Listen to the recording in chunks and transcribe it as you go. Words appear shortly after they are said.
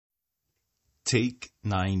Take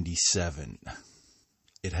 97.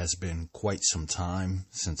 It has been quite some time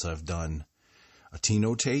since I've done a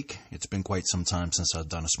Tino take. It's been quite some time since I've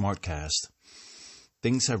done a Smartcast.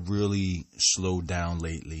 Things have really slowed down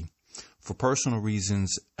lately for personal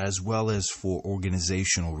reasons as well as for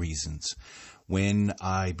organizational reasons. When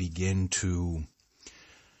I begin to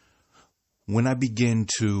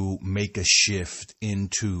make a shift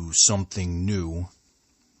into something new,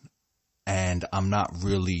 and I'm not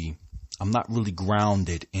really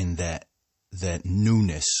grounded in that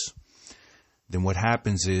newness, then what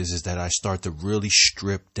happens is that I start to really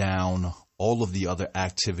strip down all of the other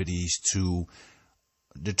activities to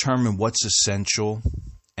determine what's essential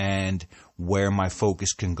and where my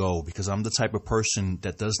focus can go, because I'm the type of person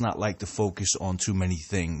that does not like to focus on too many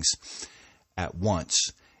things at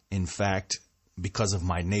once. In fact, because of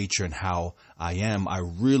my nature and how I am, I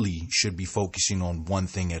really should be focusing on one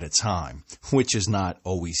thing at a time, which is not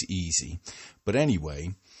always easy. But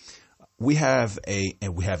anyway, we have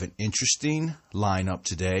an interesting lineup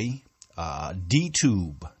today.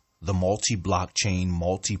 DTube, the multi-blockchain,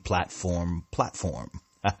 multi-platform platform.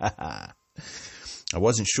 I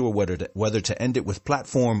wasn't sure whether to end it with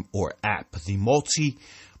platform or app. The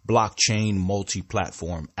multi-blockchain,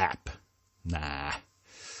 multi-platform app. Nah.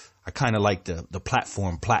 I kind of like the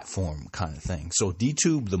platform kind of thing. So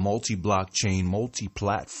DTube, the multi-blockchain,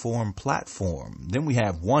 multi-platform platform. Then we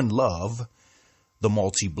have One Love, the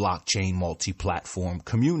multi-blockchain, multi-platform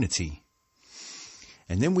community.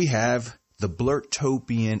 And then we have the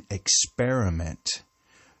Blurtopian experiment.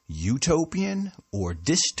 Utopian or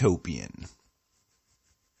dystopian?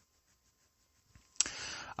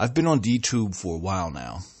 I've been on DTube for a while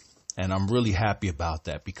now, and I'm really happy about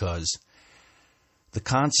that because the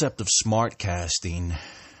concept of smartcasting,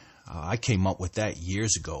 I came up with that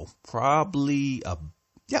years ago, probably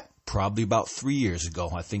about 3 years ago.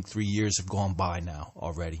 I think 3 years have gone by now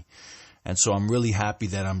already. And so I'm really happy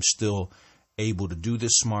that I'm still able to do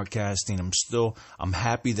this smartcasting. I'm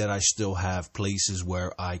happy that I still have places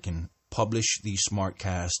where I can publish these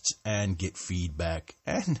smartcasts and get feedback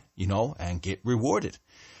and get rewarded.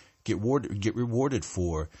 Get rewarded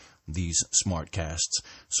for these smartcasts.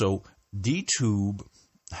 So DTube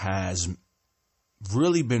has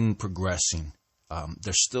really been progressing.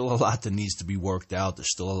 There's still a lot that needs to be worked out.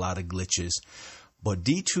 There's still a lot of glitches, but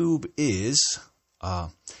DTube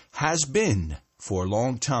has been for a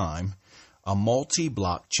long time a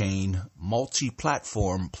multi-blockchain,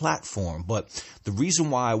 multi-platform platform. But the reason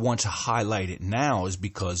why I want to highlight it now is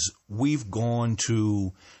because we've gone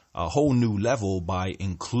to a whole new level by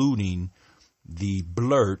including the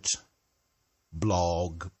Blurt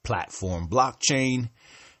blog platform. Blockchain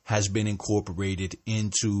has been incorporated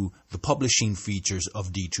into the publishing features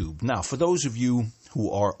of DTube. Now, for those of you who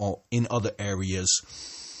are in other areas,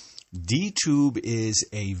 DTube is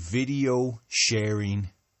a video sharing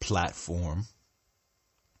platform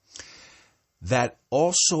that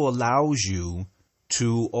also allows you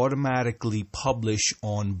to automatically publish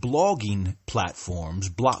on blogging platforms,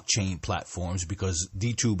 blockchain platforms, because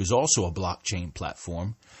DTube is also a blockchain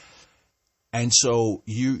platform. And so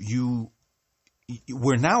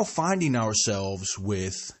we're now finding ourselves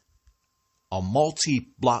with a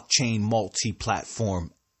multi-blockchain,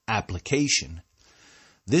 multi-platform application.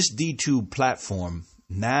 This DTube platform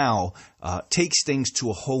now takes things to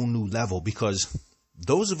a whole new level, because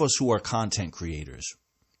those of us who are content creators,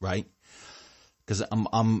 right? Because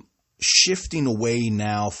I'm shifting away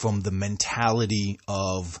now from the mentality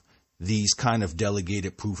of these kind of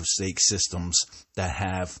delegated proof of stake systems that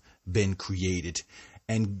have been created,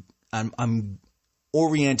 and I'm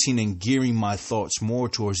orienting and gearing my thoughts more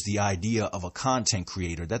towards the idea of a content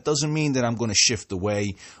creator. That doesn't mean that I'm going to shift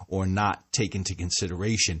away or not take into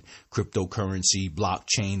consideration cryptocurrency,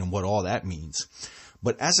 blockchain, and what all that means.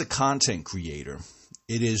 But as a content creator,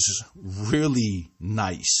 it is really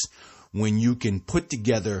nice when you can put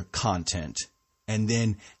together content and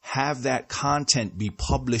then have that content be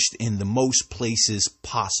published in the most places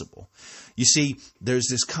possible. You see, there's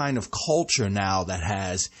this kind of culture now that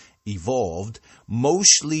has evolved,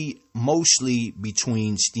 mostly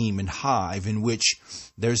between Steam and Hive, in which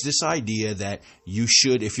there's this idea that you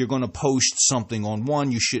should, if you're going to post something on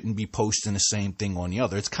one, you shouldn't be posting the same thing on the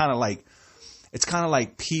other. It's kind of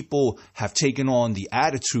like people have taken on the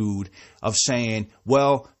attitude of saying,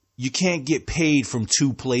 well, you can't get paid from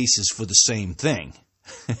two places for the same thing.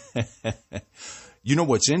 You know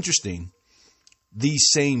what's interesting? These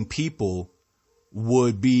same people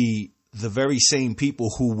would be the very same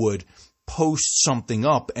people who would post something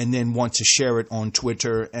up and then want to share it on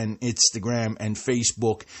Twitter and Instagram and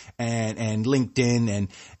Facebook and LinkedIn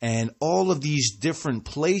and all of these different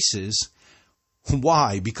places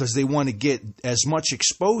Why? Because they want to get as much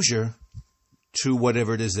exposure to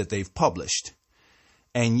whatever it is that they've published.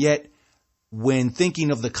 And yet, when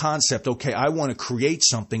thinking of the concept, okay, I want to create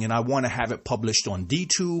something and I want to have it published on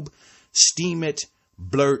DTube, Steemit,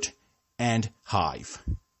 Blurt, and Hive.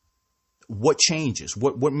 What changes?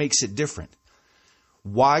 What makes it different?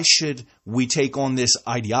 Why should we take on this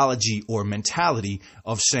ideology or mentality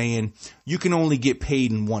of saying you can only get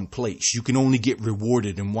paid in one place, you can only get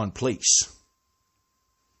rewarded in one place?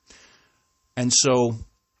 And so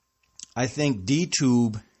I think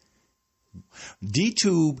DTube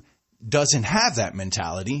doesn't have that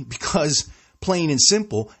mentality because, plain and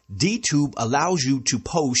simple, DTube allows you to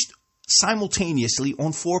post simultaneously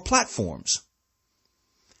on 4 platforms.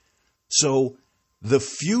 So the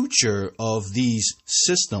future of these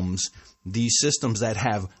systems that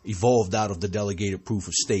have evolved out of the delegated proof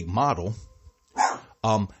of stake model,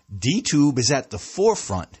 DTube is at the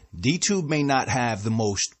forefront. DTube may not have the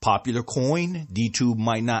most popular coin. DTube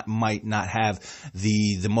might not have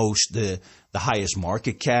the highest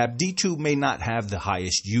market cap. DTube may not have the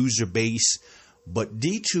highest user base, but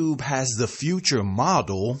DTube has the future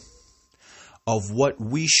model of what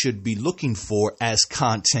we should be looking for as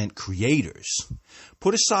content creators.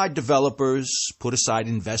 Put aside developers, put aside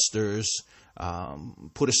investors,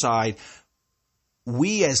 put aside,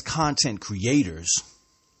 we as content creators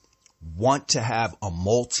want to have a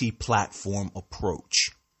multi-platform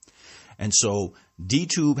approach. And so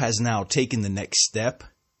DTube has now taken the next step,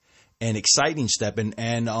 an exciting step,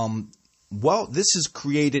 well, this has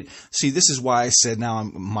created, this is why I said now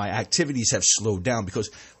my activities have slowed down, because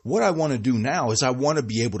what I want to do now is I want to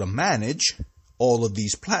be able to manage all of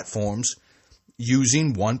these platforms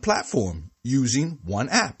using one platform, using one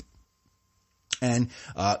app. And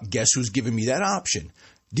guess who's giving me that option?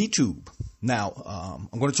 DTube. Now,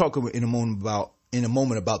 I'm going to talk in a moment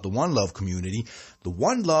about the One Love community. The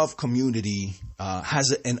One Love community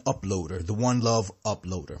has an uploader, the One Love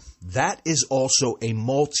uploader. That is also a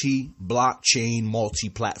multi-blockchain,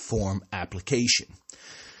 multi-platform application.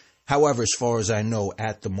 However, as far as I know,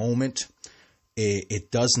 at the moment, it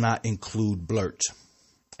does not include Blurt.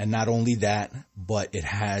 And not only that, but it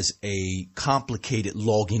has a complicated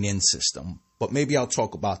logging in system. But maybe I'll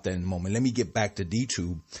talk about that in a moment. Let me get back to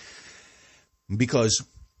DTube, because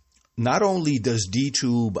not only does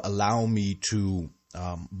DTube allow me to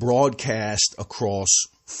broadcast across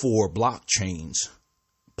 4 blockchains,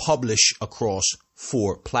 publish across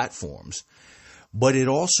 4 platforms, but it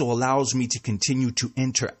also allows me to continue to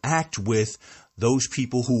interact with those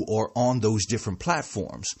people who are on those different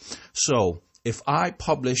platforms. So if I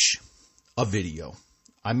publish a video,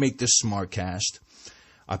 I make this SmartCast,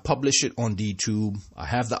 I publish it on DTube, I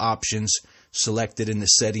have the options selected in the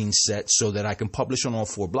settings set so that I can publish on all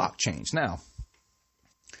 4 blockchains. Now,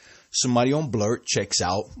 somebody on Blurt checks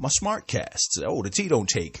out my SmartCast. Oh, the Tino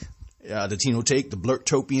Take. The Tino Take, the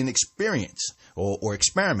Blurtopian experience or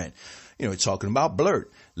experiment. It's talking about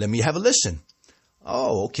Blurt. Let me have a listen.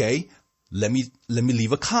 Oh, okay. Let me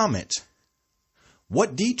leave a comment.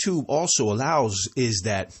 What DTube also allows is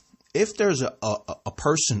that if there's a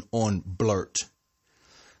person on Blurt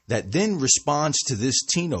that then responds to this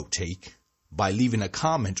Tino Take by leaving a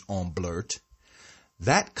comment on Blurt,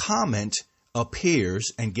 that comment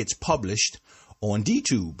appears and gets published on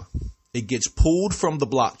DTube. It gets pulled from the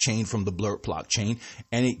blockchain, from the Blurt blockchain,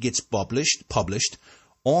 and it gets published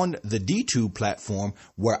on the DTube platform,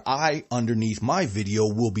 where I, underneath my video,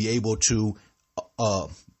 will be able to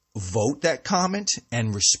vote that comment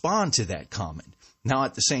and respond to that comment. Now,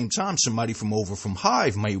 at the same time, somebody from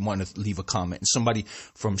Hive may want to leave a comment, and somebody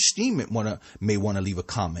from Steemit may want to leave a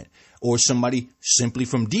comment, or somebody simply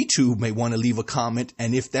from DTube may want to leave a comment.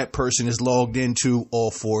 And if that person is logged into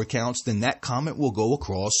all 4 accounts, then that comment will go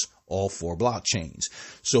across all 4 blockchains.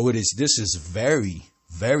 So this is very,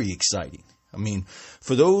 very exciting. I mean,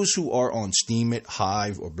 for those who are on Steemit,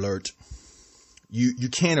 Hive, or Blurt, you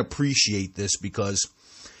can't appreciate this, because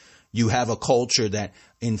you have a culture that,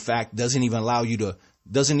 in fact, doesn't even allow you to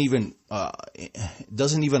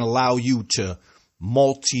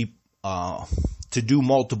do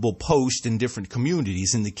multiple posts in different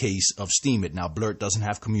communities in the case of Steemit. Now, Blurt doesn't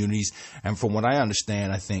have communities, and from what I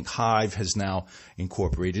understand, I think Hive has now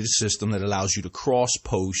incorporated a system that allows you to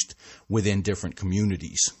cross-post within different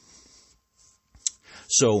communities.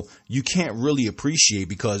 So you can't really appreciate,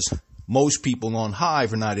 because most people on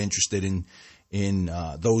Hive are not interested in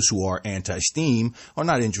those who are anti-Steem are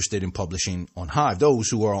not interested in publishing on Hive. Those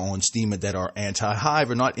who are on Steem that are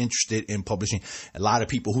anti-Hive are not interested in publishing. A lot of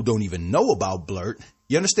people who don't even know about Blurt.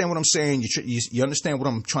 You understand what I'm saying? You understand what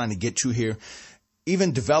I'm trying to get to here?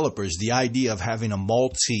 even developers, the idea of having a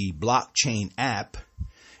multi-blockchain app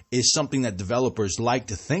is something that developers like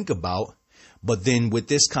to think about, but then with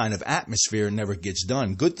this kind of atmosphere, it never gets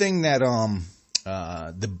done. Good thing that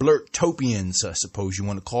the Blurtopians, I suppose you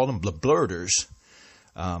want to call them, the Blurters,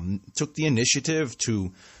 took the initiative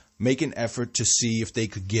to make an effort to see if they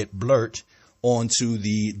could get Blurt onto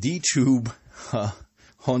the DTube,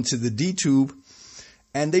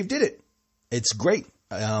 and they did it. It's great.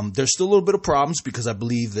 There's still a little bit of problems because I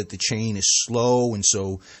believe that the chain is slow, and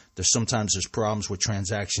so sometimes there's problems where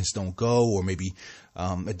transactions don't go, or maybe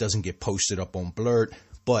it doesn't get posted up on Blurt.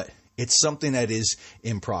 But it's something that is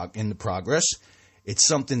in the progress. It's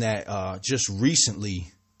something that just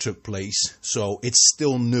recently took place, so it's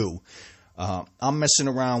still new. I'm messing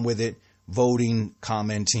around with it, voting,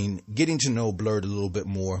 commenting, getting to know Blurt a little bit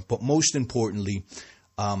more. But most importantly,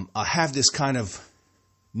 I have this kind of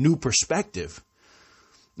new perspective.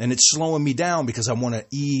 And it's slowing me down because I want to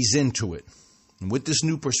ease into it. And with this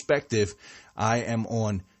new perspective, I am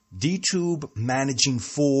on DTube managing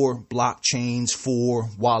 4 blockchains, 4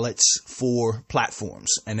 wallets, 4 platforms.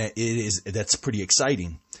 And that's pretty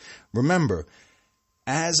exciting. Remember,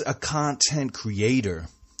 as a content creator,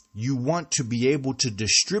 you want to be able to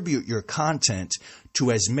distribute your content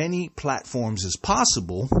to as many platforms as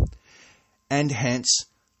possible, and hence,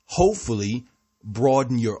 hopefully,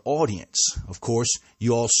 broaden your audience. Of course,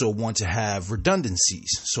 you also want to have redundancies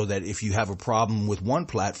so that if you have a problem with one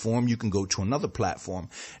platform, you can go to another platform.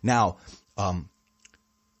 Now,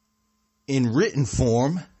 in written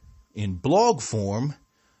form, in blog form,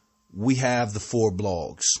 we have the 4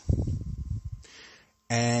 blogs.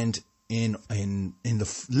 And in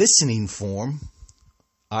the listening form,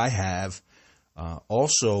 I have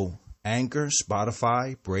also Anchor,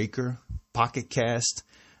 Spotify, Breaker, Pocket Cast,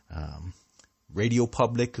 Radio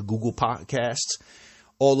Public, Google Podcasts,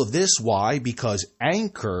 all of this. Why? Because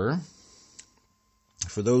Anchor,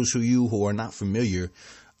 for those of you who are not familiar,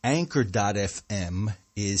 Anchor.fm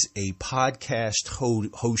is a podcast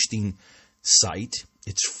hosting site.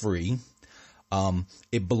 It's free.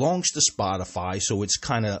 It belongs to Spotify, so it's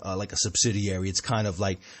kind of like a subsidiary. It's kind of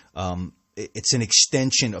like it's an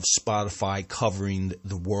extension of Spotify covering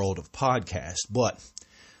the world of podcasts. But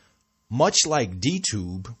much like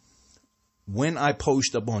DTube, when I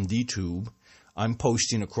post up on DTube, I'm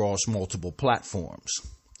posting across multiple platforms.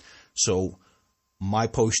 So my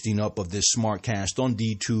posting up of this SmartCast on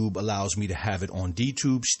DTube allows me to have it on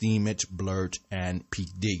DTube, Steemit, Blurt, and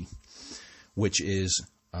PeakD, which is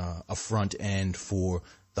a front end for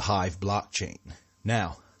the Hive blockchain.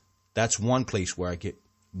 Now, that's one place where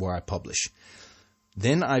I publish.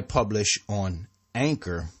 Then I publish on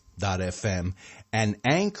Anchor.fm, and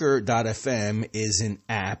Anchor.fm is an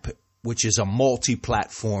app which is a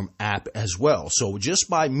multi-platform app as well. So just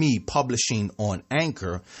by me publishing on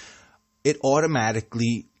Anchor, it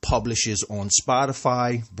automatically publishes on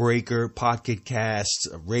Spotify, Breaker, Pocket Casts,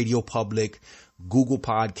 Radio Public, Google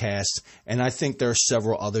Podcasts, and I think there are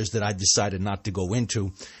several others that I decided not to go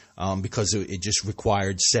into because it just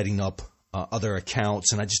required setting up other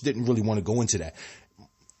accounts, and I just didn't really want to go into that.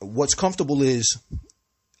 What's comfortable is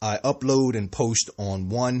I upload and post on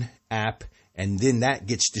one app, and then that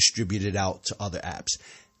gets distributed out to other apps.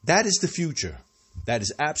 That is the future. That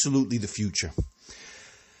is absolutely the future.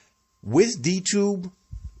 With DTube,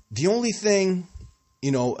 the only thing,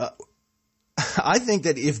 I think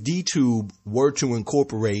that if DTube were to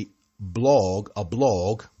incorporate a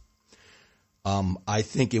blog, I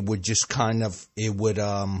think it would just it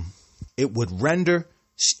would render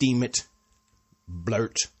Steemit,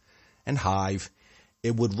 Blurt, and Hive.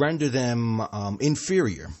 It would render them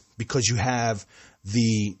inferior because you have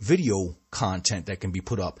the video content that can be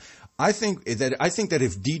put up. I think that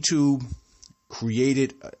if DTube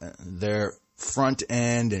created their front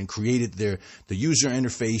end and created the user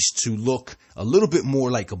interface to look a little bit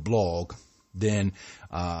more like a blog, then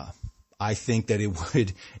I think that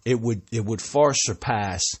it would far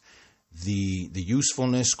surpass the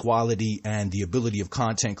usefulness, quality, and the ability of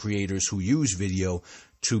content creators who use video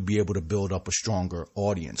to be able to build up a stronger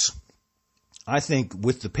audience. I think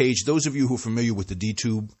with the page, those of you who are familiar with the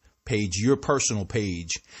DTube page, your personal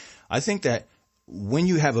page, I think that when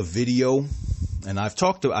you have a video, and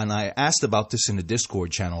I asked about this in the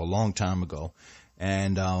Discord channel a long time ago,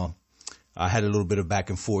 and I had a little bit of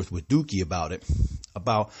back and forth with Dookie about it,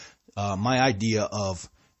 about my idea of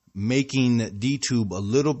making DTube a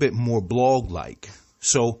little bit more blog-like.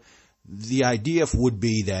 So the idea would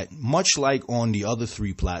be that much like on the other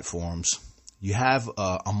 3 platforms, you have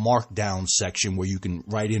a markdown section where you can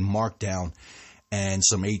write in markdown and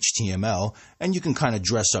some HTML, and you can kind of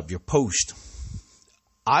dress up your post.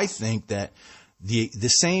 I think that the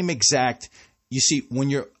same exact. You see, when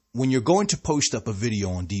you're going to post up a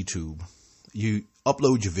video on DTube, you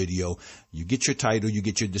upload your video, you get your title, you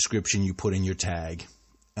get your description, you put in your tag,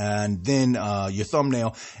 and then your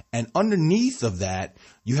thumbnail, and underneath of that,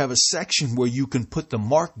 you have a section where you can put the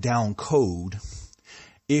markdown code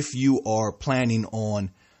if you are planning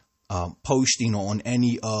on posting on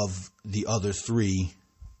any of the other 3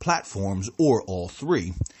 platforms or all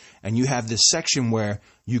 3. And you have this section where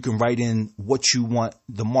you can write in what you want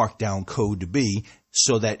the markdown code to be,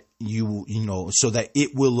 so that so that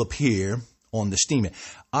it will appear on the Steemit.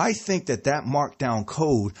 I think that markdown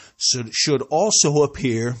code should also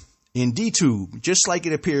appear in DTube, just like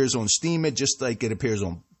it appears on Steemit, just like it appears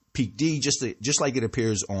on PeakD, just like it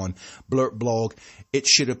appears on Blurtblog. It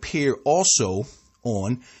should appear also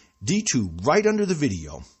on DTube, right under the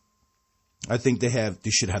video. I think they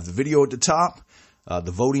should have the video at the top,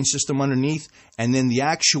 the voting system underneath, and then the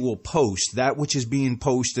actual post, that which is being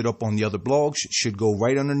posted up on the other blogs, should go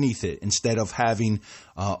right underneath it, instead of having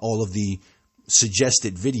all of the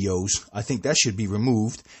suggested videos. I think that should be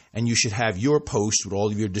removed, and you should have your post with all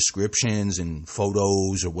of your descriptions and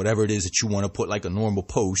photos or whatever it is that you want to put, like a normal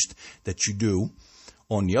post that you do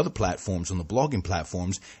on the other platforms, on the blogging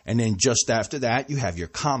platforms. And then just after that, you have your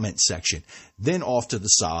comment section. Then off to the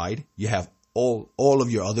side, you have all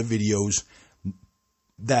of your other videos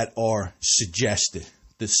that are suggested,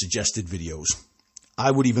 the suggested videos.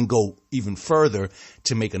 I would even go even further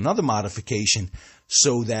to make another modification,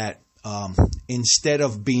 so that instead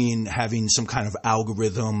of having some kind of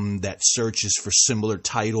algorithm that searches for similar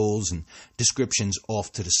titles and descriptions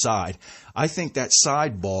off to the side, I think that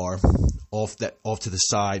sidebar off to the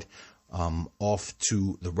side, off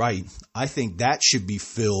to the right, I think that should be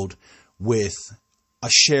filled with a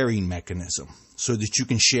sharing mechanism, so that you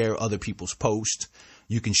can share other people's posts,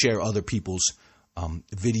 you can share other people's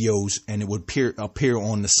videos, and it would appear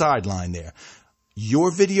on the sideline there.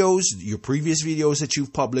 Your videos, your previous videos that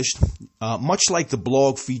you've published, much like the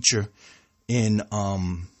blog feature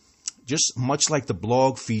much like the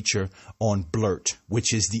blog feature on Blurt,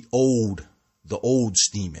 which is the old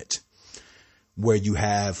Steemit, where you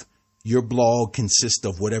have your blog consists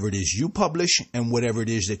of whatever it is you publish and whatever it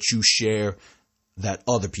is that you share that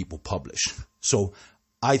other people publish. So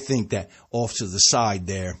I think that off to the side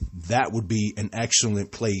there, that would be an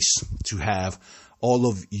excellent place to have all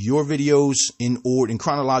of your videos in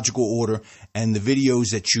chronological order, and the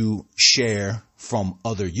videos that you share from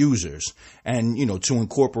other users, and to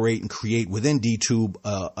incorporate and create within DTube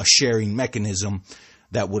a sharing mechanism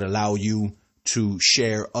that would allow you to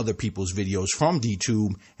share other people's videos from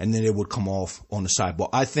DTube, and then it would come off on the sidebar.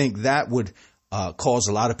 I think that would cause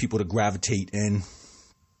a lot of people to gravitate in.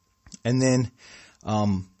 And then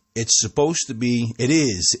it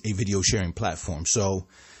is a video sharing platform, so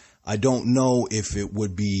I don't know if it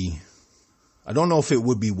would be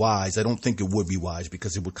wise. I don't think it would be wise,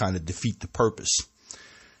 because it would kind of defeat the purpose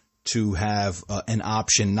to have an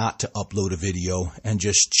option not to upload a video and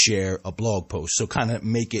just share a blog post. So kind of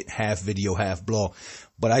make it half video, half blog.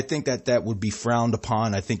 But I think that would be frowned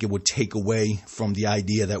upon. I think it would take away from the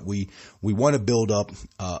idea that we want to build up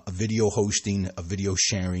a video hosting, a video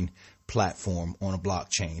sharing platform on a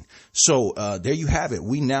blockchain. So there you have it.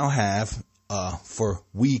 We now have, for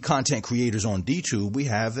we content creators on DTube, we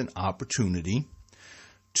have an opportunity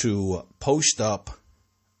to post up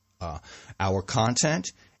our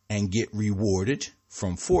content and get rewarded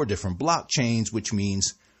from 4 different blockchains, which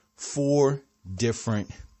means 4 different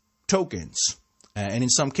tokens. And in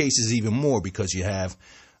some cases even more, because you have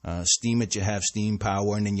Steemit, you have Steam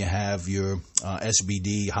Power, and then you have your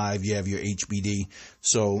SBD, Hive, you have your HBD.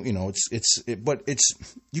 So, but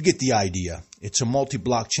you get the idea. It's a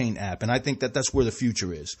multi-blockchain app, and I think that's where the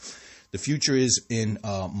future is. The future is in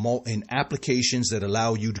applications that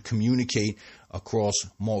allow you to communicate across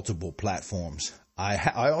multiple platforms.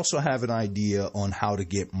 I also have an idea on how to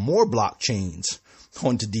get more blockchains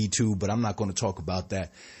onto DTube, but I'm not going to talk about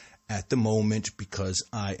that at the moment, because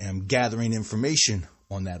I am gathering information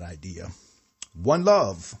on that idea. One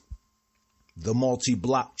Love, the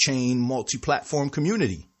multi-blockchain, multi-platform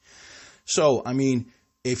community. So,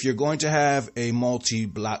 if you're going to have a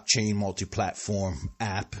multi-blockchain, multi-platform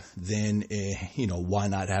app, then, why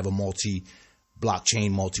not have a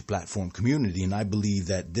multi-blockchain, multi-platform community? And I believe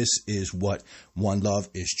that this is what One Love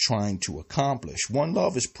is trying to accomplish. One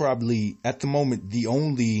Love is probably, at the moment, the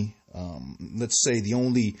only,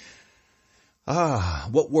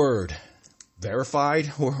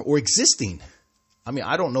 verified or existing.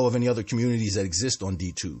 I don't know of any other communities that exist on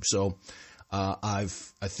DTube. So I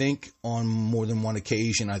think on more than one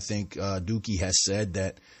occasion, I think Dookie has said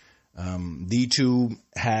that DTube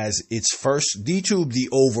has its first, DTube, the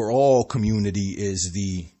overall community is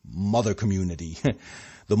the mother community,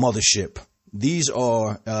 the mothership. These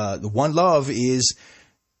are, the One Love is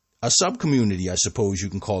a sub-community, I suppose you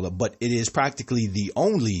can call it, but it is practically the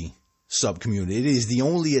only sub-community. It is the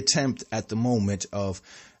only attempt at the moment of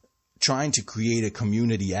trying to create a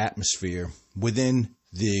community atmosphere within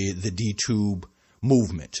the DTube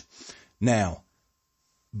movement. Now,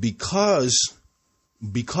 because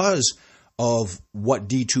of what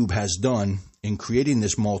DTube has done in creating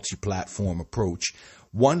this multi-platform approach,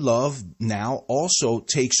 One Love now also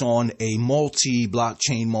takes on a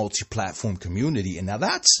multi-blockchain, multi-platform community. And now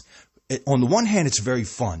that's, on the one hand, it's very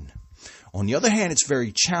fun. On the other hand, it's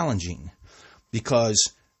very challenging,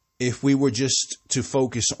 because if we were just to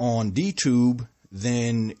focus on DTube,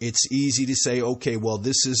 then it's easy to say, okay, well,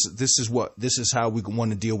 this is how we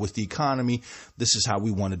want to deal with the economy. This is how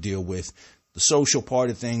we want to deal with the social part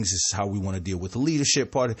of things. This is how we want to deal with the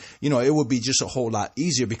leadership part. It would be just a whole lot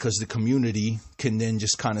easier, because the community can then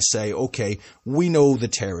just kind of say, okay, we know the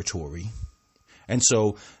territory, and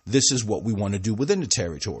so this is what we want to do within the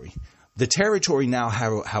territory. The territory now,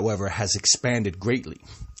 however, has expanded greatly,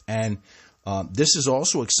 and this is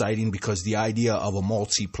also exciting because the idea of a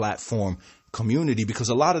multi-platform community, because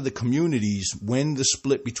a lot of the communities, when the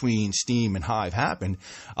split between Steem and Hive happened,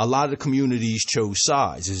 a lot of the communities chose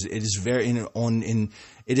sides. It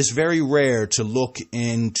is very rare to look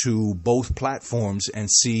into both platforms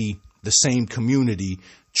and see the same community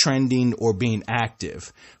trending or being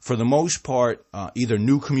active. For the most part, either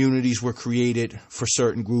new communities were created for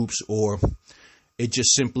certain groups, or it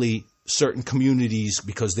just simply certain communities,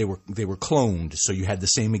 because they were cloned, so you had the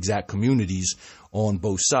same exact communities on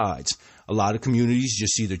both sides. A lot of communities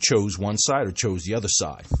just either chose one side or chose the other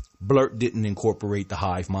side. Blurt didn't incorporate the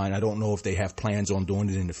Hive mind. I don't know if they have plans on doing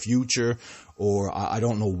it in the future, or I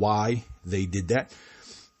don't know why they did that.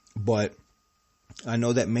 But I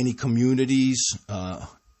know that many communities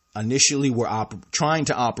initially were trying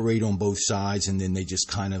to operate on both sides, and then they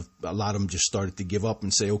just a lot of them just started to give up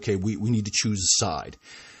and say, okay, we need to choose a side.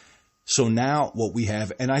 So now what we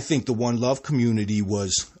have, and I think the One Love community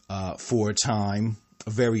was, for a time,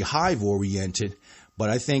 very Hive-oriented, but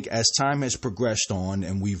I think as time has progressed on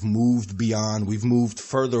and we've moved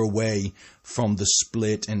further away from the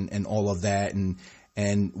split and all of that,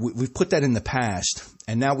 and we've put that in the past,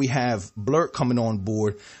 and now we have Blurt coming on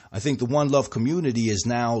board. I think the One Love community is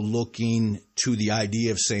now looking to the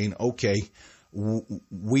idea of saying, okay,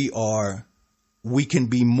 we can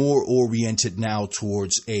be more oriented now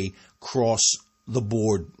towards a cross the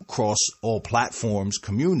board, cross all platforms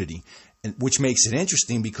community, and which makes it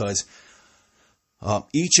interesting because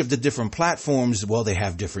each of the different platforms, well, they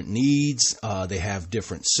have different needs, they have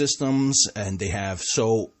different systems, and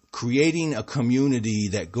so creating a community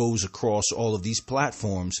that goes across all of these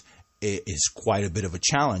platforms is quite a bit of a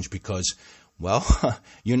challenge because, well,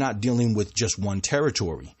 you're not dealing with just one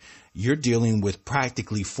territory. You're dealing with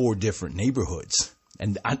practically 4 different neighborhoods.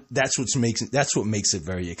 And that's what makes it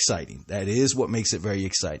very exciting. That is what makes it very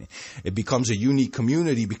exciting. It becomes a unique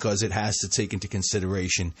community because it has to take into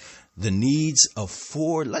consideration the needs of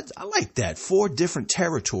 4 different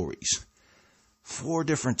territories. 4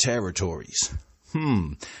 different territories.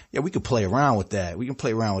 Yeah, we could play around with that. We can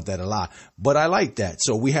play around with that a lot. But I like that.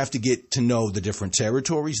 So we have to get to know the different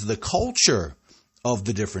territories, the culture of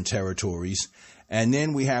the different territories. And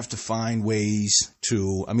then we have to find ways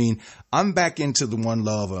to, I'm back into the One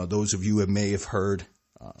Love. Those of you may have heard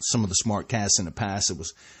some of the SmartCasts in the past. It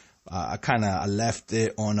was, I left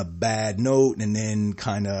it on a bad note, and then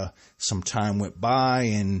some time went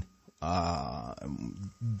by and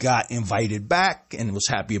got invited back and was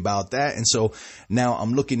happy about that. And so now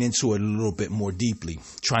I'm looking into it a little bit more deeply,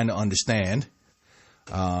 trying to understand.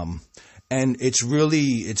 And it's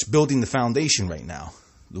building the foundation right now.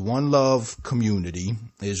 The One Love community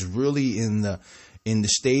is really in the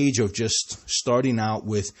stage of just starting out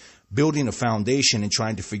with building a foundation and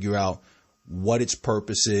trying to figure out what its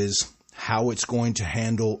purpose is, how it's going to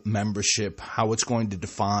handle membership, how it's going to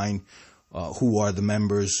define who are the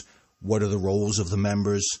members, what are the roles of the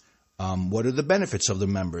members, what are the benefits of the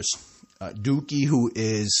members. Dookie, who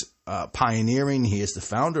is pioneering, he is the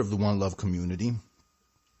founder of the One Love community.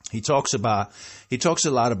 He talks a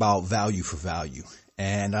lot about value for value.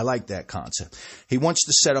 And I like that concept. He wants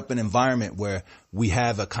to set up an environment where we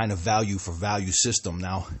have a kind of value for value system.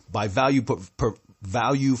 Now, by value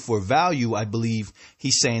for value, I believe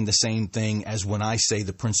he's saying the same thing as when I say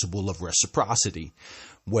the principle of reciprocity,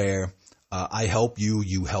 where I help you,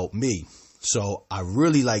 you help me. So I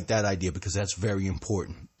really like that idea because that's very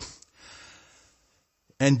important.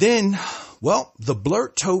 And then, well, the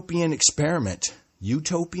Blurtopian experiment,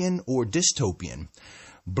 utopian or dystopian.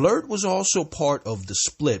 Blurt was also part of the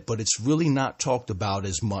split, but it's really not talked about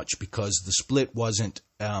as much because the split wasn't,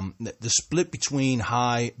 the split between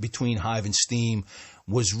Hive and Steam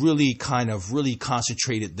was really really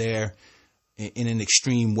concentrated there in an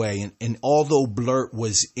extreme way. And although Blurt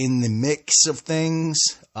was in the mix of things,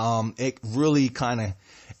 it really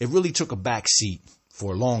took a back seat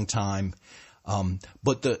for a long time.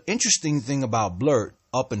 But the interesting thing about Blurt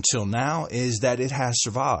up until now is that it has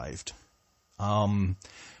survived.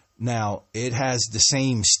 Now, it has the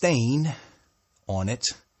same stain on it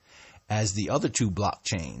as the other two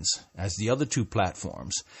blockchains, as the other two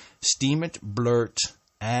platforms. Steemit, Blurt,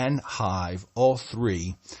 and Hive, all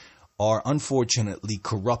three, are unfortunately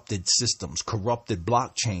corrupted systems, corrupted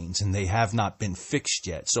blockchains, and they have not been fixed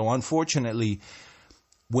yet. So unfortunately,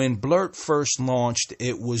 when Blurt first launched,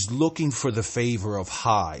 it was looking for the favor of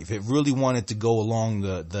Hive. It really wanted to go along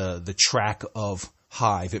the track of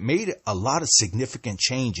Hive. It made a lot of significant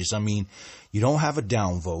changes. I mean, you don't have a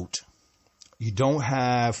downvote. You don't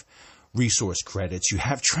have resource credits. You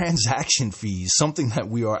have transaction fees, something that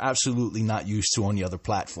we are absolutely not used to on the other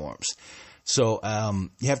platforms. So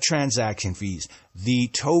you have transaction fees. The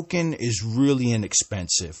token is really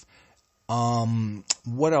inexpensive.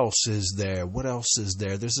 What else is there?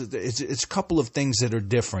 It's a couple of things that are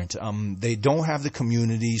different. They don't have the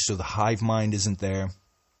community, so the hive mind isn't there.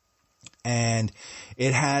 And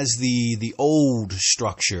it has the old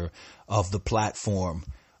structure of the platform,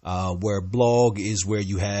 where blog is where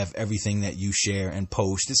you have everything that you share and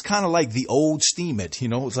post. It's kind of like the old Steemit,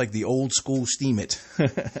 it's like the old school Steemit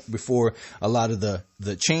before a lot of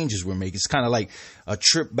the changes were made. It's kind of like a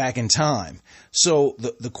trip back in time. So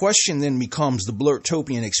the question then becomes the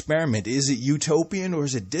Blurtopian experiment. Is it utopian or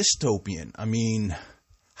is it dystopian? I mean,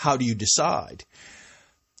 how do you decide?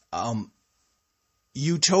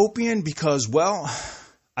 Utopian because, well,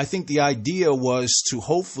 I think the idea was to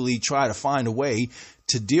hopefully try to find a way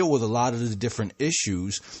to deal with a lot of the different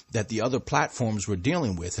issues that the other platforms were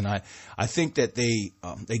dealing with. And I think that they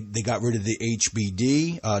got rid of the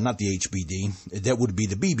HBD, not the HBD, that would be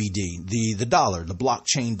the BBD, the dollar, the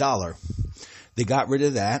blockchain dollar. They got rid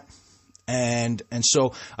of that. And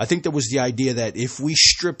so I think there was the idea that if we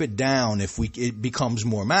strip it down, it becomes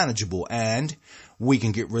more manageable and we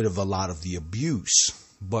can get rid of a lot of the abuse.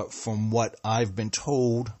 But from what I've been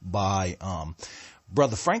told by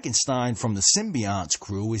Brother Frankenstein from the Symbionts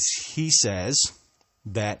crew, he says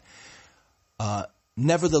that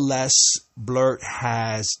nevertheless, Blurt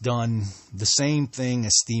has done the same thing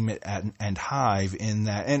as Steemit and Hive in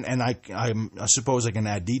that, and I suppose I can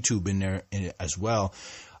add DTube in there as well.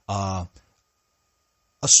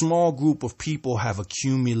 A small group of people have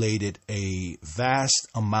accumulated a vast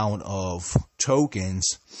amount of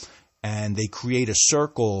tokens, and they create a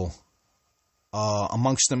circle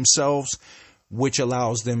amongst themselves, which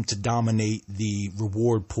allows them to dominate the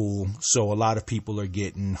reward pool. So a lot of people are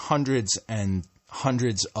getting hundreds and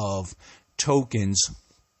hundreds of tokens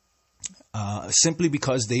simply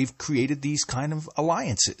because they've created these kind of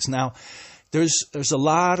alliances. Now, there's a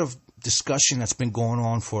lot of discussion that's been going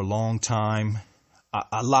on for a long time.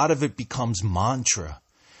 A lot of it becomes mantra.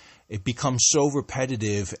 It becomes so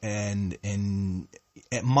repetitive and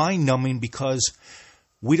mind-numbing because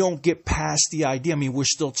we don't get past the idea. I mean, we're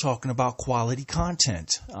still talking about quality content.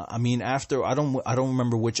 I don't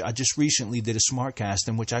remember which. I just recently did a Smartcast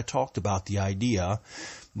in which I talked about the idea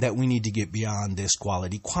that we need to get beyond this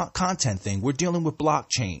quality content thing. We're dealing with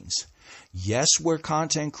blockchains. Yes, we're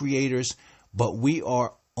content creators, but we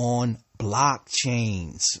are on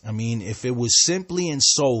blockchains. I mean, if it was simply and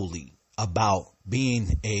solely about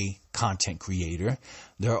being a content creator,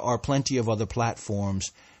 there are plenty of other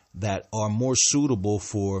platforms that are more suitable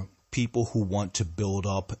for people who want to build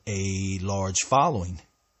up a large following.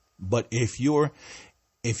 But if you're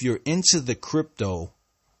into the crypto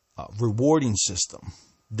rewarding system,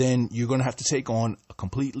 then you're going to have to take on a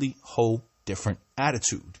completely whole different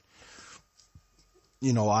attitude.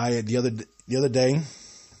 The other day,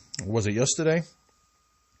 was it yesterday?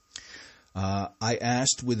 I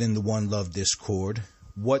asked within the One Love Discord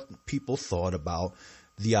what people thought about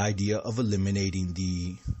the idea of eliminating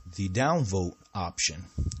the downvote option,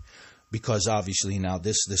 because obviously now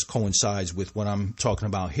this coincides with what I'm talking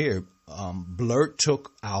about here. Blurt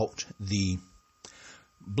took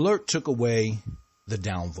away the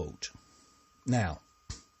downvote. Now,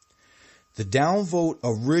 the downvote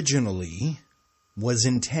originally was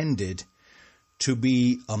intended to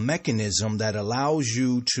be a mechanism that allows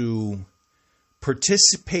you to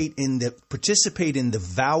participate in the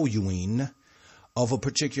valuing of a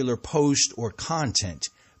particular post or content.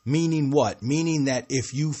 Meaning what? Meaning that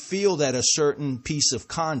if you feel that a certain piece of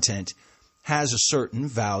content has a certain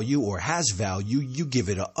value or has value, you give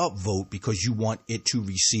it an upvote because you want it to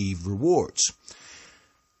receive rewards.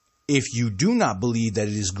 If you do not believe that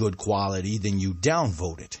it is good quality, then you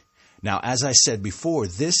downvote it. Now, as I said before,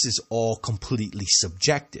 this is all completely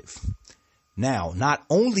subjective. Now, not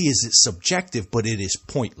only is it subjective, but it is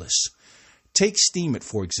pointless. Take Steemit,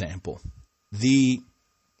 for example. The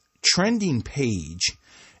trending page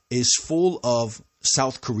is full of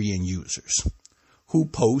South Korean users who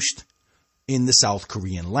post in the South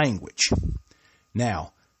Korean language.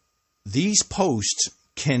 Now, these posts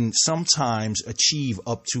can sometimes achieve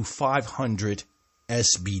up to 500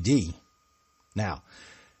 SBD. Now,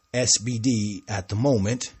 SBD at the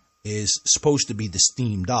moment is supposed to be the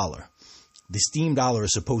Steam dollar. The Steam dollar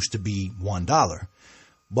is supposed to be $1,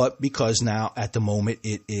 but because now at the moment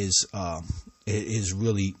it is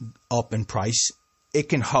really up in price, it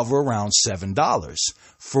can hover around $7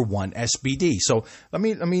 for one SBD. So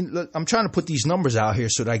look, I'm trying to put these numbers out here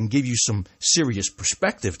so that I can give you some serious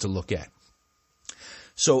perspective to look at.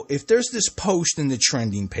 So if there's this post in the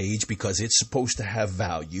trending page because it's supposed to have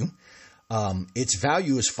value, its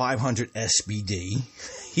value is 500 SBD.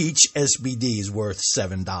 Each SBD is worth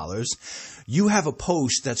 $7. You have a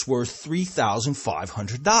post that's worth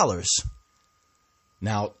 $3,500.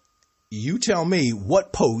 Now, you tell me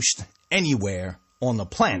what post anywhere on the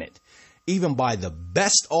planet, even by the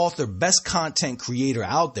best author, best content creator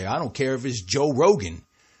out there, I don't care if it's Joe Rogan,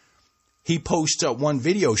 he posts up one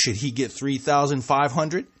video, should he get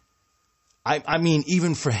 3,500? I mean,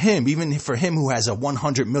 even for him who has a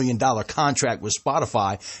 $100 million contract with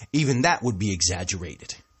Spotify, even that would be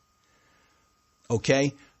exaggerated.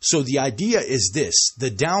 Okay? So the idea is this: the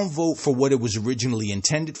downvote for what it was originally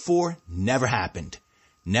intended for never happened.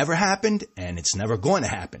 Never happened, and it's never going to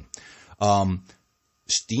happen.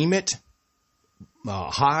 Steemit,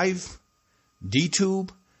 Hive, DTube,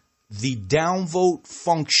 the downvote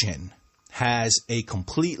function has a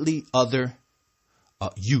completely other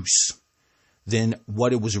use than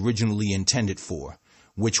what it was originally intended for,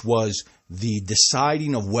 which was the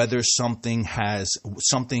deciding of whether something has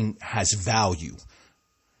value.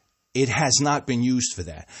 It has not been used for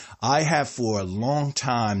that. I have for a long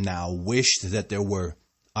time now wished that there were,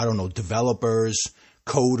 developers,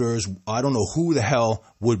 coders, I don't know who the hell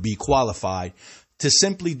would be qualified to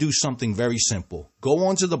simply do something very simple. Go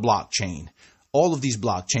onto the blockchain, all of these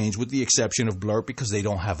blockchains with the exception of Blurt because they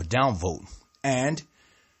don't have a downvote, and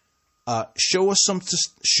show us some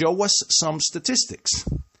statistics.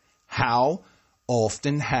 How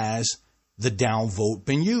often has the downvote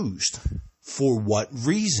been used? For what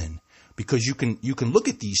reason? Because you can look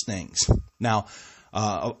at these things. Now,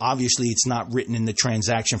 obviously, it's not written in the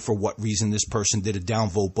transaction for what reason this person did a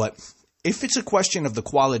downvote. But if it's a question of the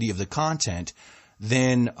quality of the content,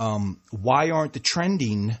 then why aren't the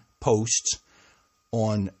trending posts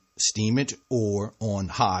on Steemit or on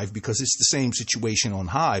Hive? Because it's the same situation on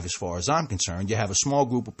Hive as far as I'm concerned. You have a small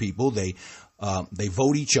group of people. They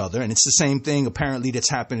vote each other. And it's the same thing apparently that's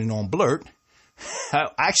happening on Blurt.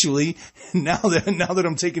 Actually, now that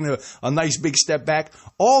I'm taking a nice big step back,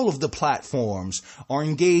 all of the platforms are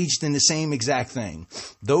engaged in the same exact thing.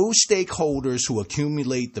 Those stakeholders who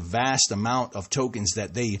accumulate the vast amount of tokens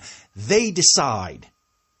that they decide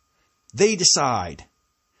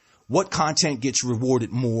what content gets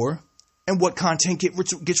rewarded more and what content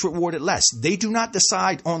gets rewarded less. They do not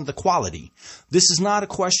decide on the quality. This is not a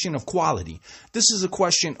question of quality. This is a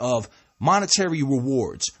question of monetary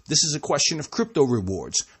rewards. This is a question of crypto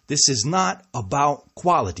rewards. This is not about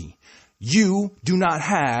quality. You do not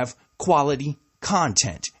have quality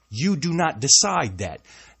content. You do not decide that.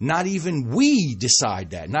 Not even we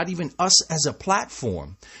decide that. Not even us as a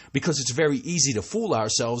platform. Because it's very easy to fool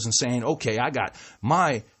ourselves and saying, okay, I got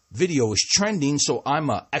my video is trending, so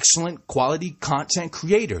I'm an excellent quality content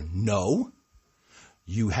creator. No.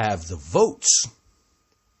 You have the votes.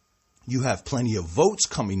 You have plenty of votes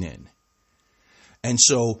coming in. And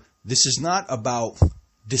so this is not about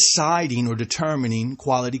deciding or determining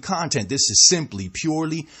quality content. This is simply,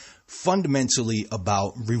 purely, fundamentally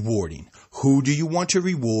about rewarding. Who do you want to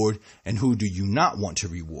reward and who do you not want to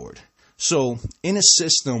reward? So in a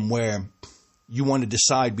system where you want to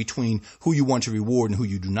decide between who you want to reward and who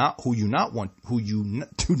you do not want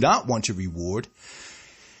to reward,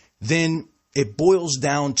 then it boils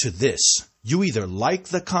down to this. You either like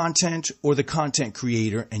the content or the content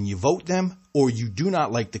creator and you vote them, or you do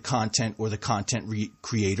not like the content or the content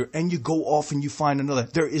creator and you go off and you find another.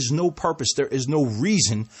 There is no purpose. There is no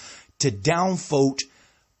reason to downvote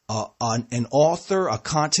an author, a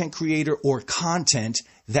content creator, or content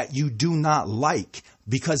that you do not like,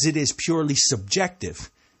 because it is purely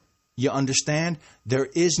subjective. You understand? There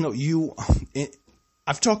is no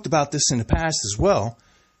I've talked about this in the past as well,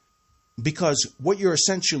 because what you're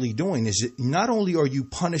essentially doing is not only are you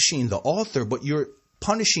punishing the author, but you're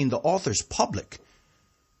punishing the author's public.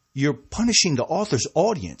 You're punishing the author's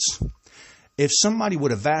audience. If somebody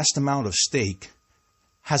with a vast amount of stake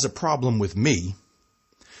has a problem with me,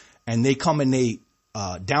 and they come and they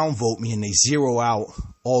downvote me and they zero out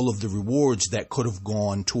all of the rewards that could have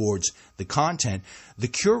gone towards the content, the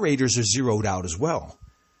curators are zeroed out as well.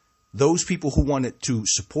 Those people who wanted to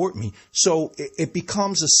support me. So it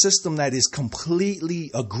becomes a system that is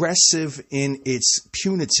completely aggressive in its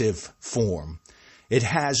punitive form. It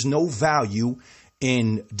has no value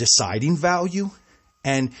in deciding value,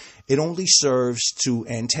 and it only serves to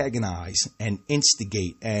antagonize and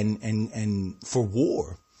instigate and for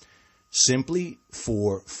war. Simply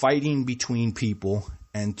for fighting between people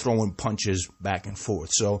and throwing punches back and forth.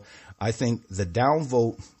 So I think the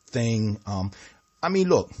downvote thing,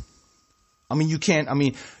 you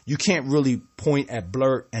can't really point at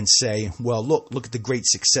Blurt and say, well, look at the great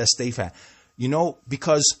success they've had,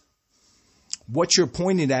 because what you're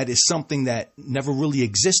pointing at is something that never really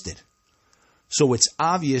existed. So it's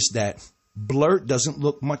obvious that Blurt doesn't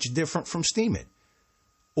look much different from Steemit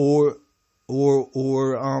or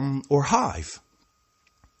Hive.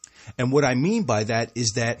 And what I mean by that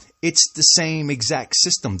is that it's the same exact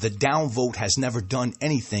system. The downvote has never done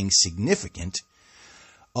anything significant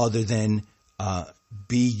other than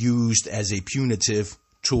be used as a punitive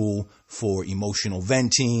tool for emotional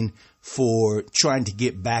venting, for trying to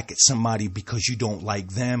get back at somebody because you don't like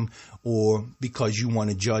them, or because you want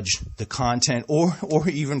to judge the content, or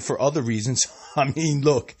even for other reasons.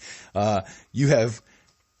 Look, you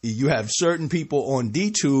have certain people on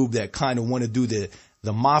DTube that kind of want to do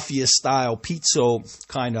the mafia style pizzo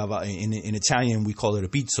kind of, in Italian we call it a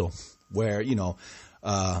pizzo, where,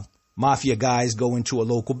 mafia guys go into a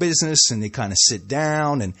local business and they kind of sit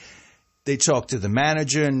down and they talk to the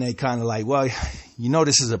manager and they kind of like, well,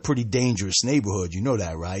 this is a pretty dangerous neighborhood. You know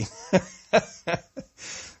that, right?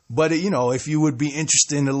 But, if you would be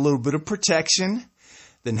interested in a little bit of protection,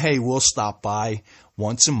 then, hey, we'll stop by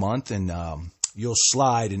once a month and you'll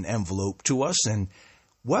slide an envelope to us, and,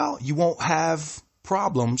 well, you won't have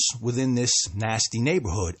problems within this nasty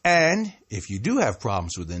neighborhood. And if you do have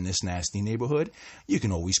problems within this nasty neighborhood, you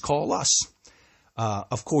can always call us.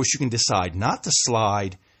 Of course, you can decide not to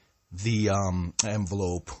slide the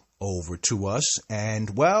envelope over to us,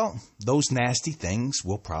 and, well, those nasty things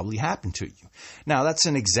will probably happen to you. Now, that's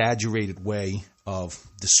an exaggerated way of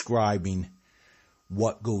describing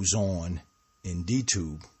what goes on in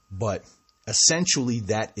DTube, but essentially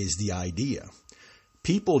that is the idea.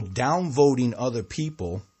 People downvoting other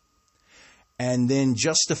people and then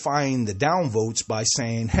justifying the downvotes by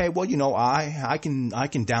saying, hey, well, I can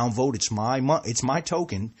downvote. It's my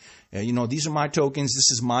token. These are my tokens. This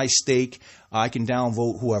is my stake. I can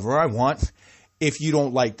downvote whoever I want. If you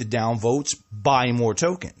don't like the downvotes, buy more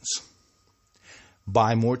tokens.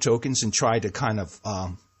 Buy more tokens and try to kind of,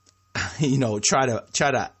 try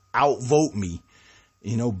to outvote me.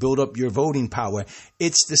 Build up your voting power.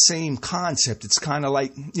 It's the same concept. It's kind of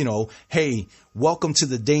like, hey, welcome to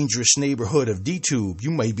the dangerous neighborhood of DTube. You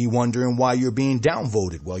may be wondering why you're being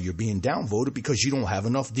downvoted. Well, you're being downvoted because you don't have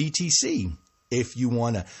enough DTC. If you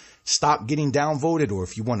want to stop getting downvoted, or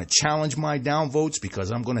if you want to challenge my downvotes,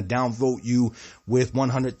 because I'm going to downvote you with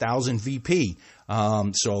 100,000 VP.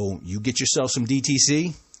 So you get yourself some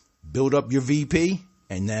DTC, build up your VP,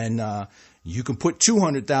 and then you can put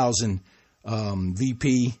 200,000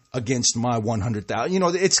 VP against my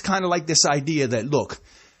 100,000. It's kind of like this idea that, look,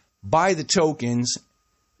 buy the tokens,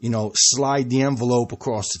 slide the envelope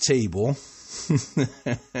across the table,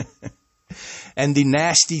 and the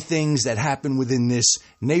nasty things that happen within this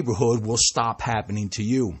neighborhood will stop happening to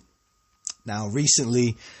you. Now,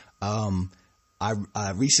 recently, I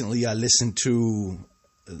listened to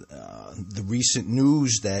the recent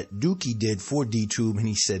news that Dookie did for DTube, and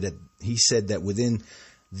he said that within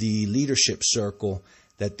the leadership circle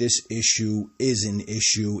that this issue is an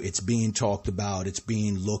issue. It's being talked about. It's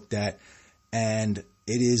being looked at. And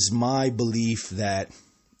it is my belief that,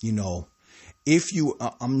 if you,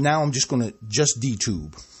 I'm just going to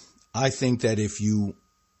DTube. I think that if you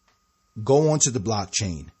go onto the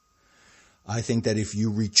blockchain, I think that if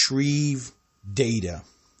you retrieve data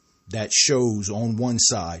that shows on one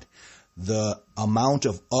side the amount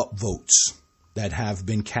of upvotes that have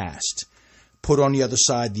been cast, put on the other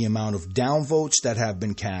side the amount of downvotes that have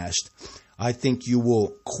been cast, I think you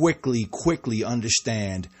will quickly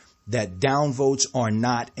understand that downvotes are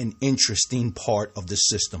not an interesting part of the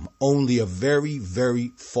system. Only a very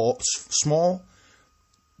small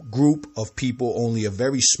group of people, only a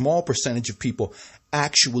very small percentage of people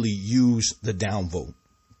actually use the downvote.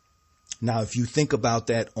 Now, if you think about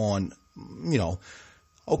that on,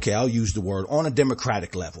 okay, I'll use the word on a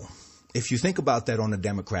democratic level. If you think about that on a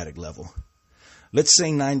democratic level, let's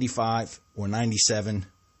say 95 or 97%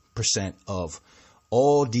 of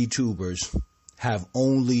all DTubers have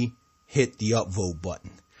only hit the upvote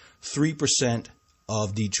button. 3%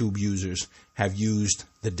 of DTube users have used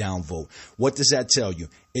the downvote. What does that tell you?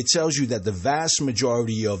 It tells you that the vast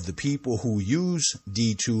majority of the people who use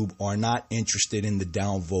DTube are not interested in the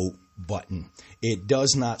downvote button. It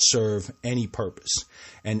does not serve any purpose.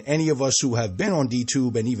 And any of us who have been on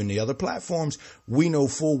DTube and even the other platforms, we know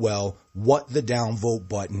full well what the downvote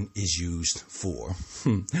button is used for.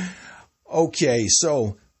 Okay,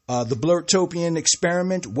 so the Blurtopian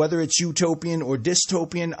experiment, whether it's utopian or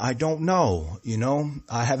dystopian, I don't know.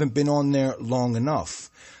 I haven't been on there long enough.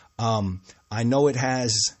 I know it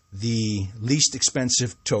has the least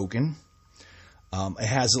expensive token. It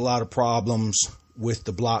has a lot of problems with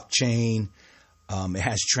the blockchain. It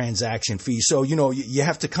has transaction fees. So, you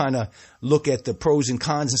have to kind of look at the pros and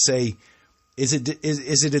cons and say, is it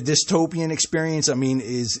a dystopian experience? I mean,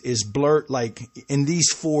 is Blurt like in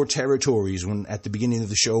these 4 territories? When at the beginning of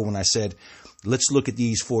the show, when I said, let's look at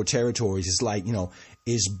these 4 territories, it's like,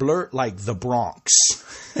 is Blurt like the Bronx?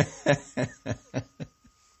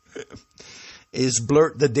 Is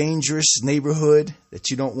Blurt the dangerous neighborhood that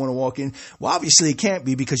you don't want to walk in? Well, obviously it can't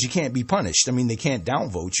be, because you can't be punished. I mean, they can't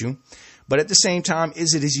downvote you. But at the same time,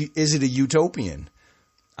 is it a utopian?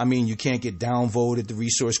 I mean, you can't get downvoted, the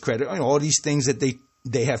resource credit, all these things that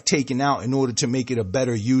they have taken out in order to make it a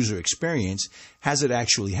better user experience. Has it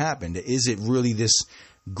actually happened? Is it really this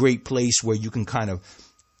great place where you can kind of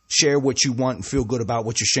share what you want and feel good about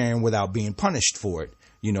what you're sharing without being punished for it?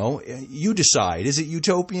 You decide. Is it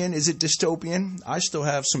utopian? Is it dystopian? I still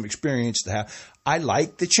have some experience to have. I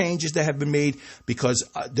like the changes that have been made, because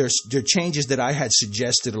there are changes that I had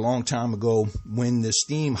suggested a long time ago when the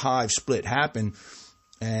Steam Hive split happened,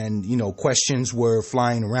 and questions were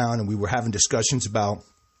flying around and we were having discussions about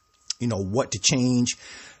what to change.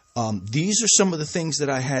 These are some of the things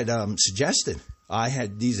that I had suggested. I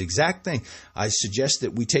had these exact things. I suggest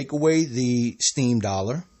that we take away the Steam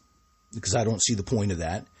dollar, because I don't see the point of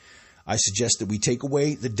that. I suggest that we take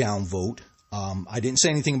away the downvote. I didn't say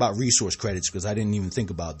anything about resource credits because I didn't even think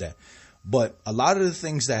about that. But a lot of the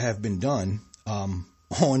things that have been done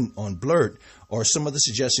on Blurt are some of the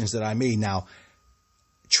suggestions that I made. Now,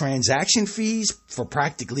 transaction fees for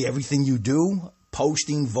practically everything you do,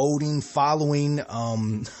 posting, voting, following,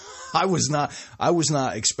 I was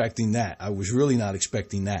not expecting that. I was really not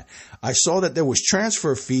expecting that. I saw that there was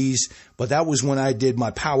transfer fees, but that was when I did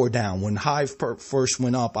my power down. When Hive first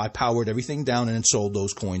went up, I powered everything down and then sold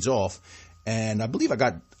those coins off. And I believe I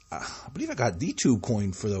got DTube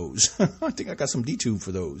coin for those. I think I got some DTube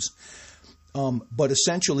for those. But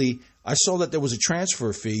essentially, I saw that there was a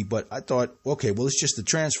transfer fee, but I thought, okay, well, it's just a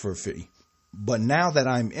transfer fee. But now that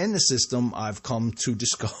I'm in the system, I've come to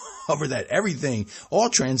discover that all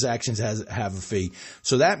transactions have a fee.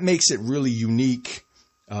 So that makes it really unique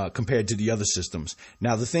compared to the other systems.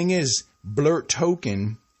 Now, the thing is, Blurt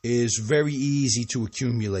token is very easy to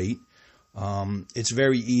accumulate. It's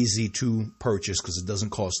very easy to purchase because it doesn't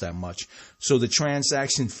cost that much. So the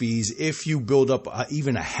transaction fees, if you build up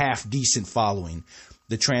even a half decent following,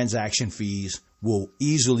 the transaction fees will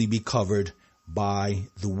easily be covered by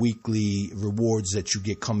the weekly rewards that you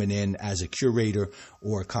get coming in as a curator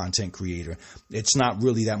or a content creator. It's not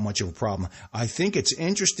really that much of a problem. I think it's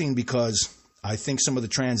interesting because I think some of the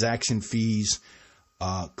transaction fees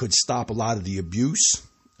could stop a lot of the abuse.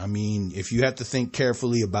 I mean, if you have to think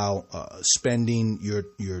carefully about spending your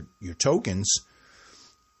tokens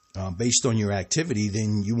based on your activity,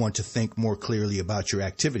 then you want to think more clearly about your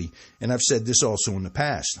activity. And I've said this also in the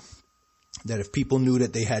past, that if people knew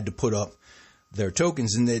that they had to put up their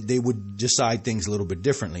tokens, and they would decide things a little bit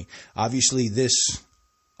differently. Obviously, this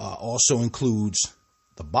also includes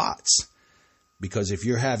the bots, because if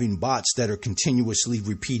you're having bots that are continuously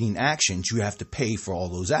repeating actions, you have to pay for all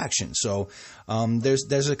those actions. So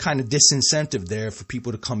there's a kind of disincentive there for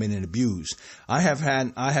people to come in and abuse. I have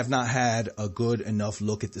not had a good enough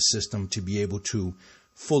look at the system to be able to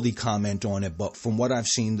fully comment on it, but from what I've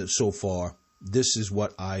seen so far, this is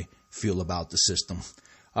what I feel about the system.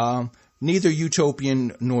 Neither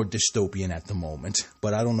utopian nor dystopian at the moment,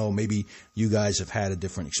 but I don't know, maybe you guys have had a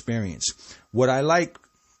different experience. What I like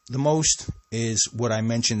the most is what I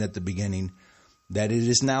mentioned at the beginning, that it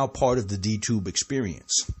is now part of the DTube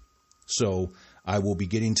experience. So I will be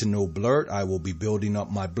getting to know Blurt. I will be building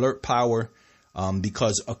up my Blurt power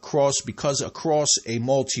because across a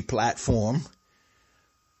multi-platform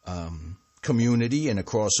community and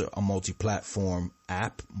across a multi-platform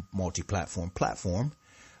app, multi-platform platform,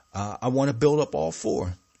 I want to build up all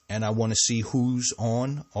four. And I want to see who's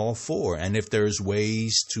on all four. And if there's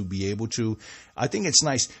ways to be able to, I think it's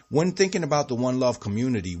nice. When thinking about the One Love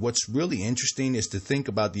community, what's really interesting is to think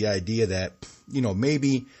about the idea that,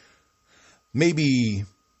 maybe,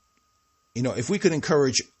 if we could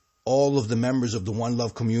encourage all of the members of the One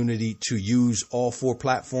Love community to use all four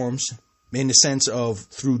platforms, in the sense of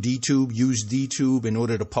through DTube, use DTube in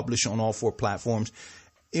order to publish on all four platforms,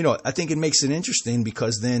 I think it makes it interesting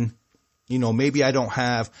because then, maybe I don't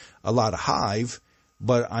have a lot of Hive,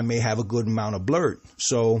 but I may have a good amount of Blurt.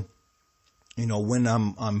 So, when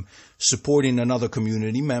I'm supporting another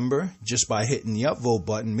community member just by hitting the upvote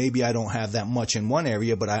button, maybe I don't have that much in one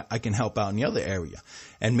area, but I can help out in the other area.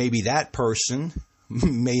 And maybe that person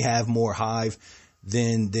may have more Hive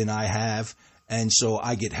than I have. And so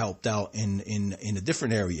I get helped out in a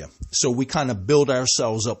different area. So we kind of build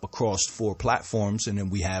ourselves up across four platforms, and then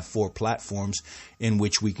we have four platforms in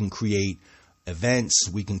which we can create events,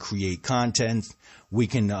 we can create content, we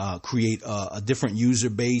can create a different user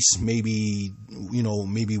base. Maybe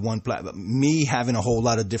one platform. Me having a whole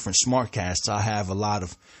lot of different smartcasts, I have a lot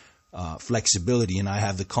of flexibility, and I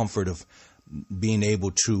have the comfort of being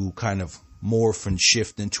able to kind of morph and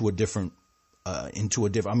shift into a different.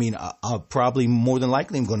 I'll probably more than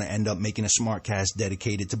likely I'm going to end up making a smartcast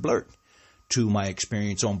dedicated to Blurt, to my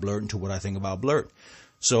experience on Blurt and to what I think about Blurt.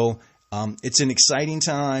 So it's an exciting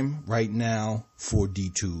time right now for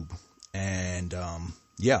DTube. And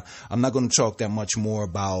I'm not going to talk that much more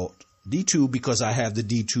about DTube because I have the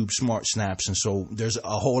DTube Smart Snaps. And so there's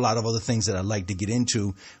a whole lot of other things that I'd like to get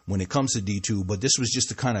into when it comes to DTube. But this was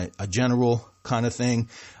just a general kind of thing.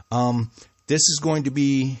 This is going to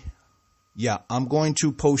be... I'm going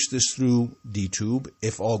to post this through DTube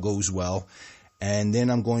if all goes well, and then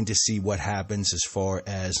I'm going to see what happens as far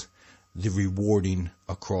as the rewarding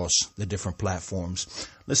across the different platforms.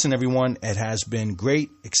 Listen, everyone, it has been great,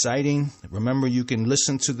 exciting. Remember, you can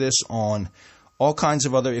listen to this on all kinds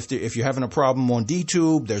of other, if you're having a problem on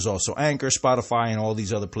DTube, there's also Anchor, Spotify, and all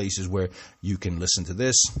these other places where you can listen to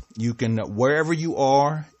this. You can, wherever you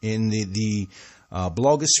are in the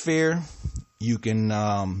blogosphere, you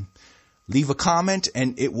can... leave a comment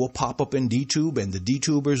and it will pop up in DTube and the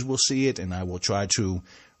DTubers will see it, and I will try to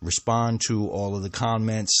respond to all of the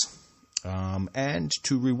comments and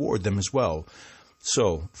to reward them as well.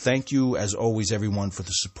 So thank you as always, everyone, for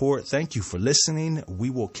the support. Thank you for listening. We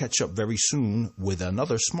will catch up very soon with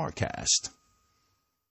another Smartcast.